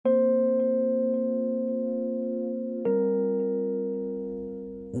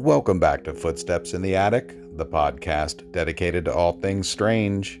Welcome back to Footsteps in the Attic, the podcast dedicated to all things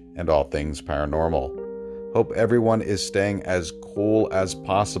strange and all things paranormal. Hope everyone is staying as cool as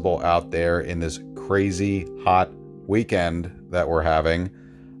possible out there in this crazy hot weekend that we're having.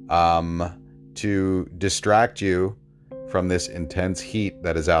 To distract you from this intense heat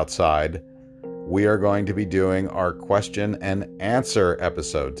that is outside, we are going to be doing our question and answer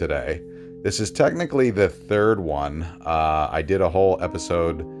episode today. This is technically the third one. I did a whole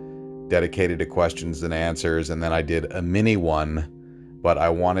episode dedicated to questions and answers, and then I did a mini one, but I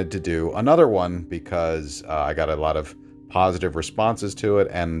wanted to do another one because I got a lot of positive responses to it,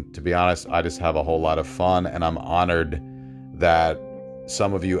 and to be honest, I just have a whole lot of fun, and I'm honored that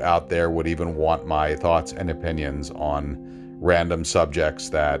some of you out there would even want my thoughts and opinions on random subjects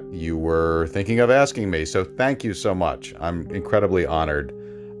that you were thinking of asking me. So thank you so much. I'm incredibly honored.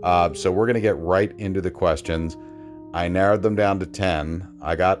 So we're going to get right into the questions. I narrowed them down to 10.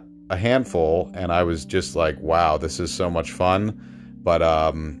 I got a handful, and I was just like, wow, this is so much fun. But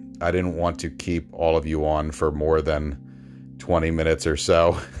I didn't want to keep all of you on for more than 20 minutes or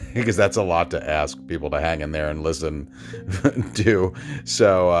so, because that's a lot to ask people to hang in there and listen to.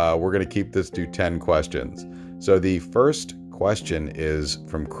 So we're going to keep this to 10 questions. So the first question is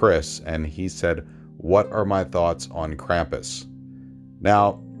from Chris, and he said, what are my thoughts on Krampus?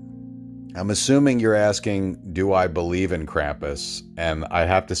 Now, I'm assuming you're asking, do I believe in Krampus? And I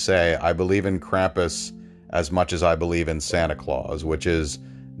have to say, I believe in Krampus as much as I believe in Santa Claus, which is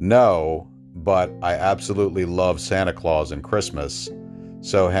no, but I absolutely love Santa Claus and Christmas.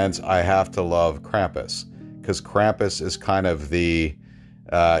 So hence, I have to love Krampus, because Krampus is kind of the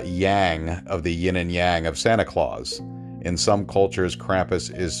yang of the yin and yang of Santa Claus. In some cultures,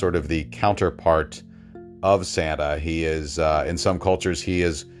 Krampus is sort of the counterpart of Santa. He is, in some cultures, he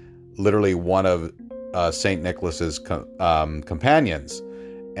is literally one of St. Nicholas's companions.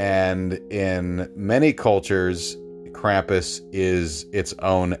 And in many cultures, Krampus is its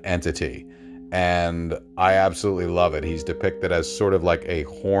own entity. And I absolutely love it. He's depicted as sort of like a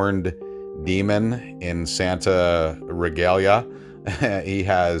horned demon in Santa regalia. He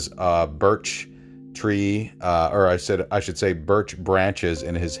has a birch tree, or I should say birch branches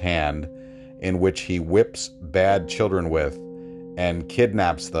in his hand, in which he whips bad children with and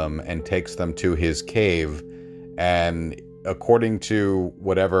kidnaps them and takes them to his cave. And according to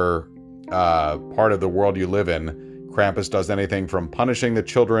whatever part of the world you live in, Krampus does anything from punishing the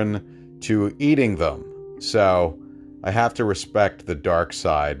children to eating them. So I have to respect the dark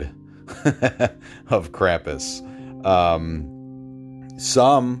side of Krampus.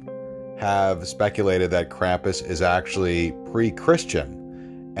 Some have speculated that Krampus is actually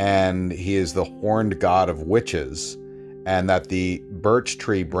pre-Christian, and he is the horned god of witches, and that the birch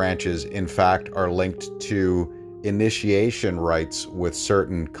tree branches, in fact, are linked to initiation rites with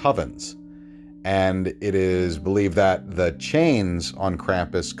certain covens. And it is believed that the chains on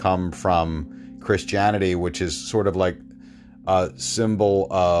Krampus come from Christianity, which is sort of like a symbol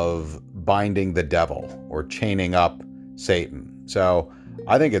of binding the devil or chaining up Satan. So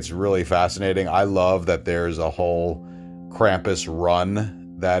I think it's really fascinating. I love that there's a whole Krampus run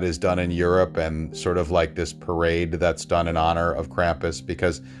that is done in Europe, and sort of like this parade that's done in honor of Krampus,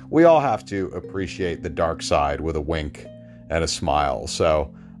 because we all have to appreciate the dark side with a wink and a smile.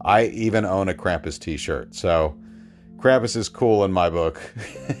 So I even own a Krampus t-shirt. So Krampus is cool in my book,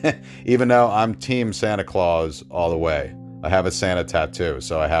 even though I'm Team Santa Claus all the way. I have a Santa tattoo,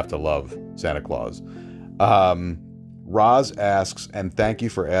 so I have to love Santa Claus. Roz asks, and thank you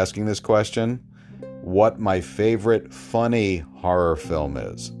for asking this question, what my favorite funny horror film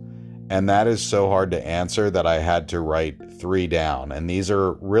is. And that is so hard to answer that I had to write 3 down. And these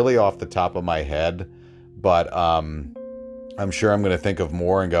are really off the top of my head, but I'm sure I'm going to think of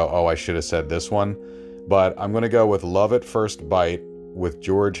more and go, oh, I should have said this one. But I'm going to go with Love at First Bite with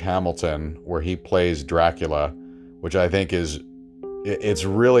George Hamilton, where he plays Dracula, which I think it's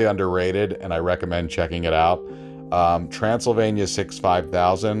really underrated, and I recommend checking it out. Transylvania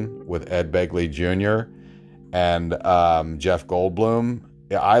 65000 with Ed Begley Jr. and Jeff Goldblum.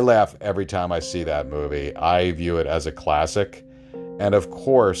 I laugh every time I see that movie. I view it as a classic. And of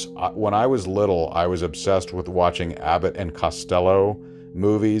course, when I was little, I was obsessed with watching Abbott and Costello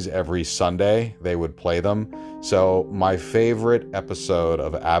movies every Sunday. They would play them. So my favorite episode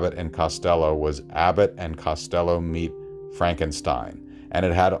of Abbott and Costello was Abbott and Costello Meet Frankenstein. And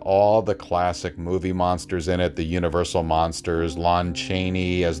it had all the classic movie monsters in it, the Universal monsters, Lon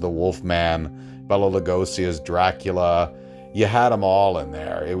Chaney as the Wolfman, Bela Lugosi as Dracula. You had them all in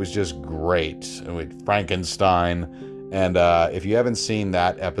there. It was just great. With Frankenstein. And if you haven't seen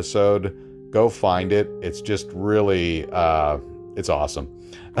that episode, go find it. It's just really It's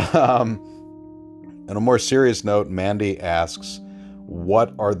awesome. On a more serious note, Mandy asks,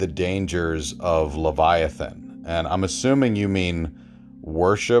 what are the dangers of Leviathan? And I'm assuming you mean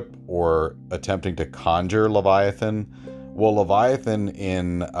worship or attempting to conjure Leviathan. Well,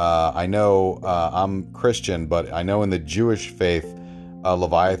 Leviathan I know I'm Christian, but I know in the Jewish faith,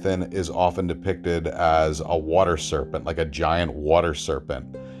 Leviathan is often depicted as a water serpent, like a giant water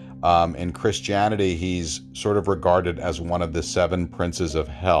serpent. In Christianity, he's sort of regarded as one of the 7 princes of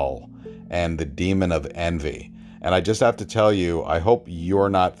hell and the demon of envy. And I just have to tell you, I hope you're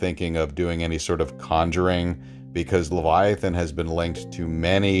not thinking of doing any sort of conjuring, because Leviathan has been linked to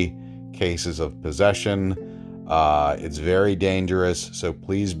many cases of possession. It's very dangerous, so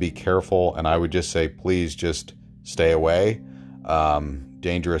please be careful. And I would just say, please just stay away.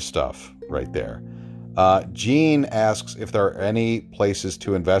 Dangerous stuff right there. Jean asks if there are any places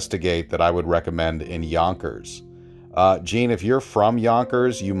to investigate that I would recommend in Yonkers. Jean, if you're from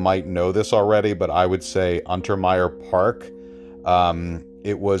Yonkers, you might know this already, but I would say Untermeyer Park.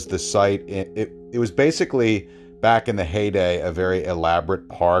 It was the site. It was basically, back in the heyday, a very elaborate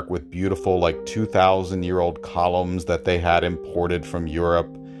park with beautiful, like 2,000-year-old columns that they had imported from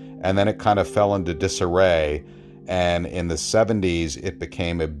Europe. And then it kind of fell into disarray. And in the 70s, it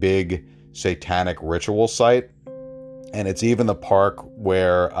became a big satanic ritual site. And it's even the park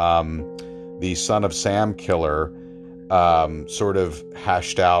where the Son of Sam killer sort of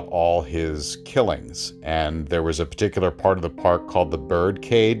hashed out all his killings. And there was a particular part of the park called the Bird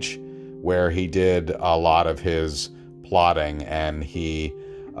Cage, where he did a lot of his plotting. And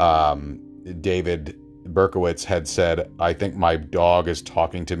David Berkowitz had said, I think my dog is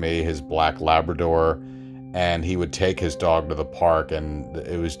talking to me, his black Labrador. And he would take his dog to the park, and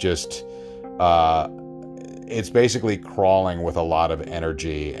it was just, it's basically crawling with a lot of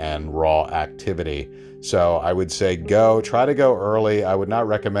energy and raw activity. So I would say try to go early. I would not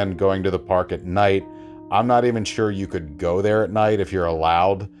recommend going to the park at night. I'm not even sure you could go there at night if you're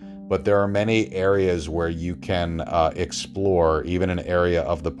allowed, but there are many areas where you can explore, even an area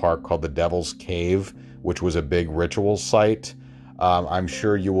of the park called the Devil's Cave, which was a big ritual site. I'm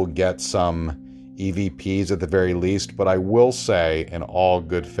sure you will get some EVPs at the very least, but I will say, in all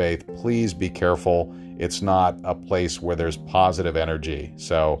good faith, please be careful. It's not a place where there's positive energy.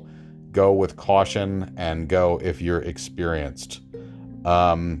 So go with caution and go if you're experienced.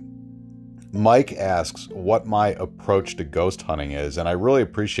 Mike asks what my approach to ghost hunting is, and I really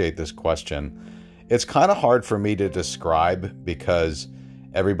appreciate this question. It's kind of hard for me to describe because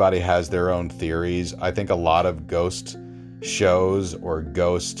everybody has their own theories. I think a lot of ghost shows or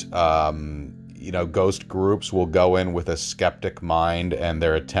ghost groups will go in with a skeptic mind, and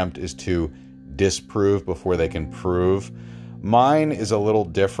their attempt is to disprove before they can prove. Mine is a little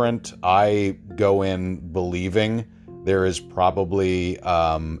different. I go in believing there is probably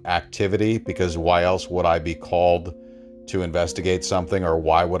activity, because why else would I be called to investigate something, or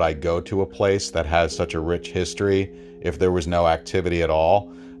why would I go to a place that has such a rich history if there was no activity at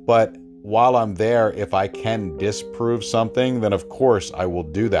all? But while I'm there, if I can disprove something, then of course I will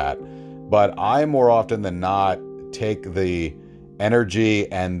do that. But I more often than not take the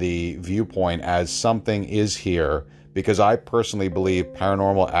energy and the viewpoint as something is here, because I personally believe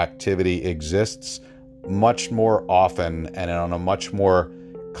paranormal activity exists much more often and on a much more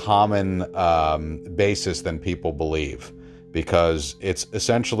common basis than people believe, because it's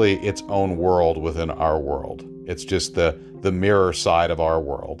essentially its own world within our world. It's just the mirror side of our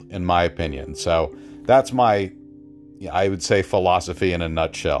world, in my opinion. So that's my, I would say, philosophy in a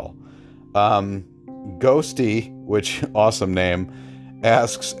nutshell. Ghosty, which awesome name,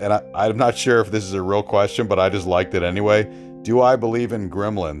 asks, and I'm not sure if this is a real question, but I just liked it anyway. Do I believe in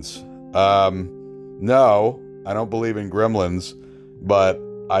gremlins? No, I don't believe in gremlins, but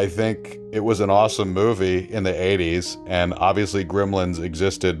I think it was an awesome movie in the 80s, and obviously gremlins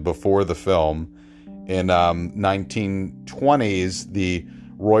existed before the film. In 1920s, the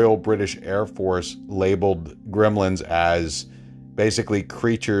Royal British Air Force labeled gremlins as basically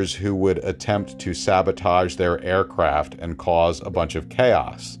creatures who would attempt to sabotage their aircraft and cause a bunch of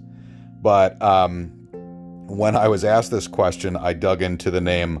chaos. But when I was asked this question, I dug into the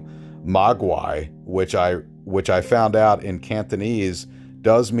name Mogwai, which I found out in Cantonese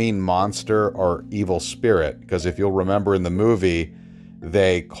does mean monster or evil spirit, because if you'll remember in the movie,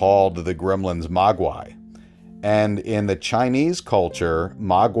 they called the gremlins Mogwai. And in the Chinese culture,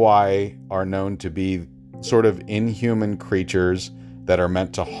 Mogwai are known to be sort of inhuman creatures that are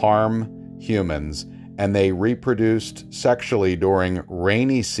meant to harm humans, and they reproduced sexually during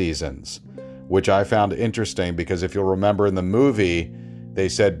rainy seasons, which I found interesting because if you'll remember in the movie, they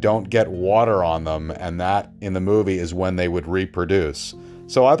said don't get water on them, and that in the movie is when they would reproduce.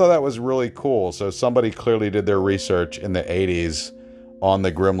 So I thought that was really cool. So somebody clearly did their research in the 80s on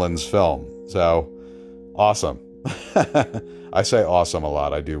the Gremlins film. So awesome. I say awesome a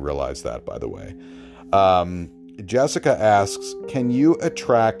lot. I do realize that, by the way. Jessica asks, can you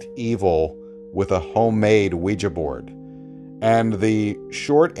attract evil with a homemade Ouija board? And the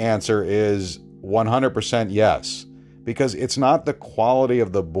short answer is 100% yes, because it's not the quality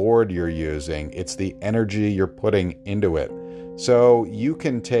of the board you're using, it's the energy you're putting into it. So you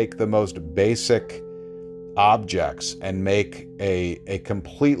can take the most basic objects and make a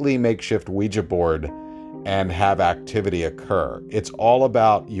completely makeshift Ouija board and have activity occur. It's all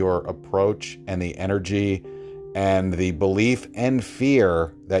about your approach and the energy and the belief and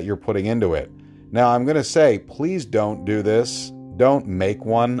fear that you're putting into it. Now, I'm going to say, please don't do this. Don't make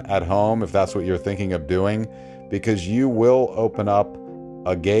one at home if that's what you're thinking of doing, because you will open up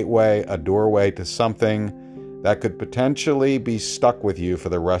a gateway, a doorway to something that could potentially be stuck with you for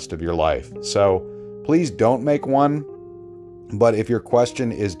the rest of your life. So please don't make one. But if your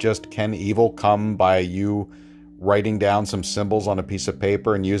question is just, can evil come by you writing down some symbols on a piece of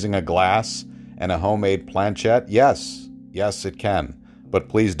paper and using a glass and a homemade planchette? Yes, it can. But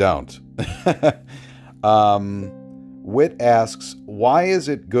please don't. Wit asks, why is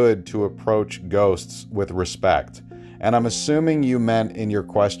it good to approach ghosts with respect? And I'm assuming you meant in your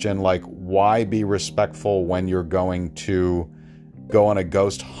question, like, why be respectful when you're going to go on a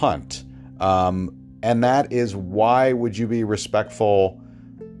ghost hunt? And that is, why would you be respectful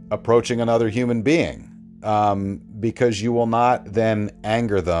approaching another human being? Because you will not then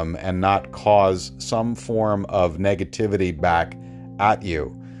anger them and not cause some form of negativity back at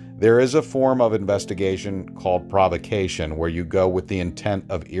you. There is a form of investigation called provocation, where you go with the intent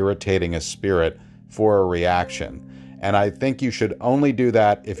of irritating a spirit for a reaction. And I think you should only do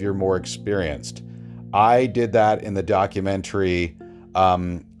that if you're more experienced. I did that in the documentary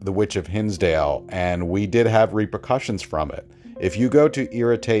The Witch of Hinsdale, and we did have repercussions from it. If you go to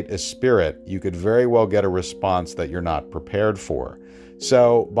irritate a spirit, you could very well get a response that you're not prepared for.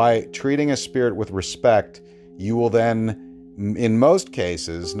 So by treating a spirit with respect, you will then, in most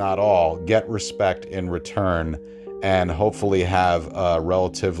cases, not all, get respect in return and hopefully have a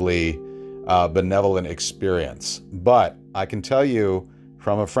relatively benevolent experience. But I can tell you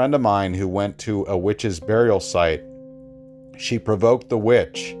from a friend of mine who went to a witch's burial site, she provoked the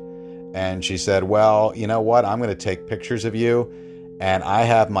witch and she said, well, you know what? I'm going to take pictures of you and I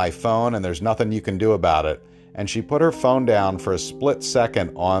have my phone and there's nothing you can do about it. And she put her phone down for a split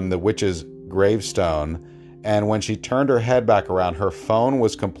second on the witch's gravestone. And when she turned her head back around, her phone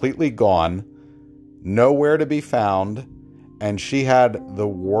was completely gone, nowhere to be found, and she had the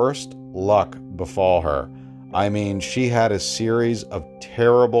worst luck befall her. I mean, she had a series of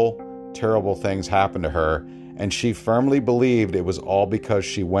terrible, terrible things happen to her, and she firmly believed it was all because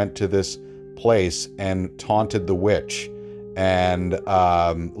she went to this place and taunted the witch. And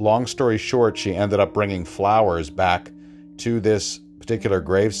long story short, she ended up bringing flowers back to this particular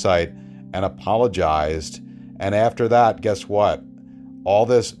gravesite and apologized. And after that, guess what? All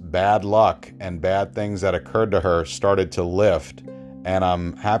this bad luck and bad things that occurred to her started to lift. And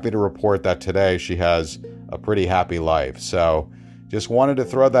I'm happy to report that today she has a pretty happy life. So just wanted to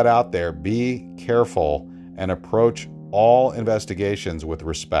throw that out there. Be careful and approach all investigations with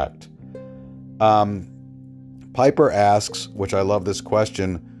respect. Piper asks, which I love this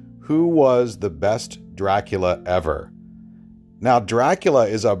question, who was the best Dracula ever? Now, Dracula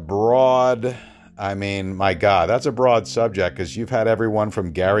is a broad... I mean, my God, that's a broad subject, because you've had everyone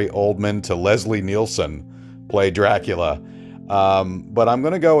from Gary Oldman to Leslie Nielsen play Dracula. But I'm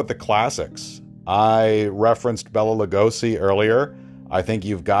going to go with the classics. I referenced Bela Lugosi earlier. I think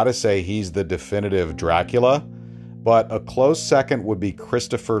you've got to say he's the definitive Dracula. But a close second would be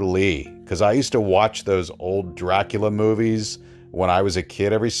Christopher Lee, because I used to watch those old Dracula movies when I was a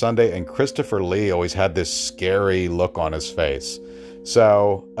kid every Sunday, and Christopher Lee always had this scary look on his face.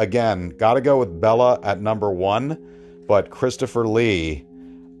 So, again, got to go with Bella at number 1, but Christopher Lee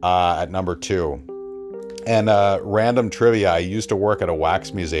at number 2. And random trivia, I used to work at a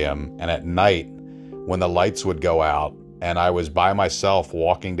wax museum, and at night, when the lights would go out, and I was by myself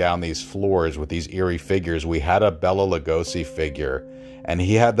walking down these floors with these eerie figures, we had a Bela Lugosi figure, and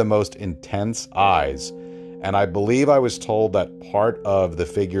he had the most intense eyes. And I believe I was told that part of the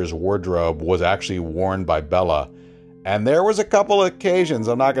figure's wardrobe was actually worn by Bella. And there was a couple of occasions,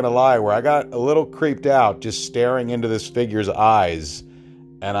 I'm not going to lie, where I got a little creeped out just staring into this figure's eyes.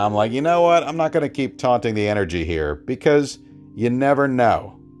 And I'm like, you know what? I'm not going to keep taunting the energy here, because you never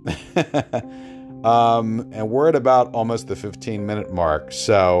know. And we're at about almost the 15-minute mark.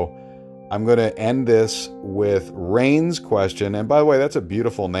 So I'm going to end this with Rain's question. And by the way, that's a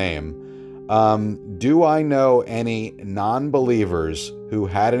beautiful name. Do I know any non-believers who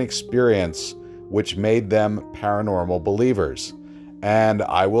had an experience which made them paranormal believers? And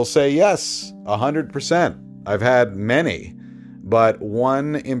I will say yes, 100%. I've had many. But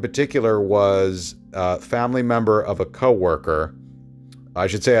one in particular was a family member of a coworker, I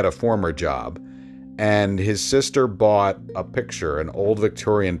should say at a former job. And his sister bought a picture, an old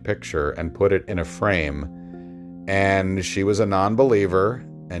Victorian picture, and put it in a frame. And she was a non-believer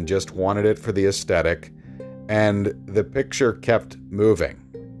and just wanted it for the aesthetic. And the picture kept moving.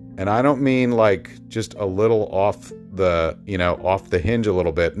 And I don't mean like just a little off the hinge a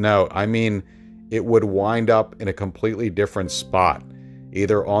little bit. No, I mean it would wind up in a completely different spot,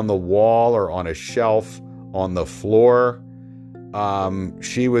 either on the wall or on a shelf, on the floor.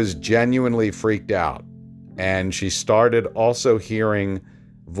 She was genuinely freaked out, and she started also hearing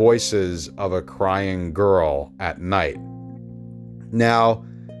voices of a crying girl at night. Now,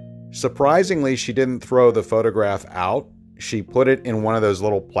 surprisingly, she didn't throw the photograph out. She put it in one of those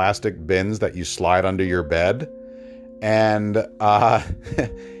little plastic bins that you slide under your bed. And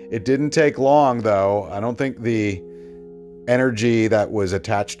it didn't take long, though. I don't think the energy that was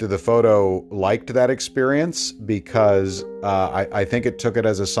attached to the photo liked that experience, because I think it took it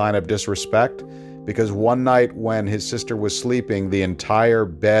as a sign of disrespect, because one night when his sister was sleeping, the entire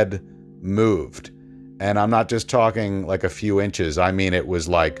bed moved. And I'm not just talking like a few inches. I mean, it was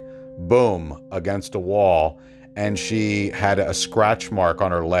like boom against a wall, and she had a scratch mark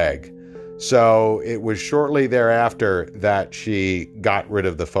on her leg. So it was shortly thereafter that she got rid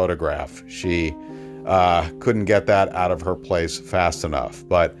of the photograph. She couldn't get that out of her place fast enough.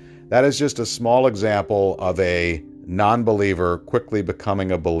 But that is just a small example of a non-believer quickly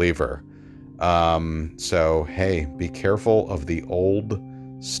becoming a believer. So, hey, be careful of the old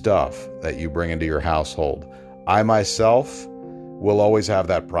stuff that you bring into your household. I myself will always have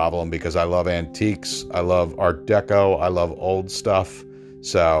that problem because I love antiques, I love Art Deco, I love old stuff.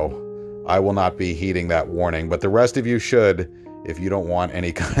 So I will not be heeding that warning, but the rest of you should if you don't want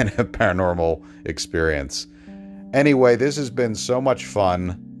any kind of paranormal experience. Anyway, this has been so much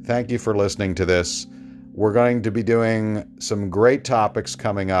fun. Thank you for listening to this. We're going to be doing some great topics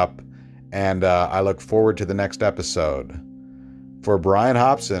coming up, and I look forward to the next episode. For Brian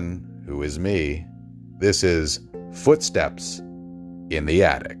Hobson, who is me, this is Footsteps in the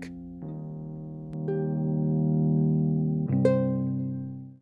Attic.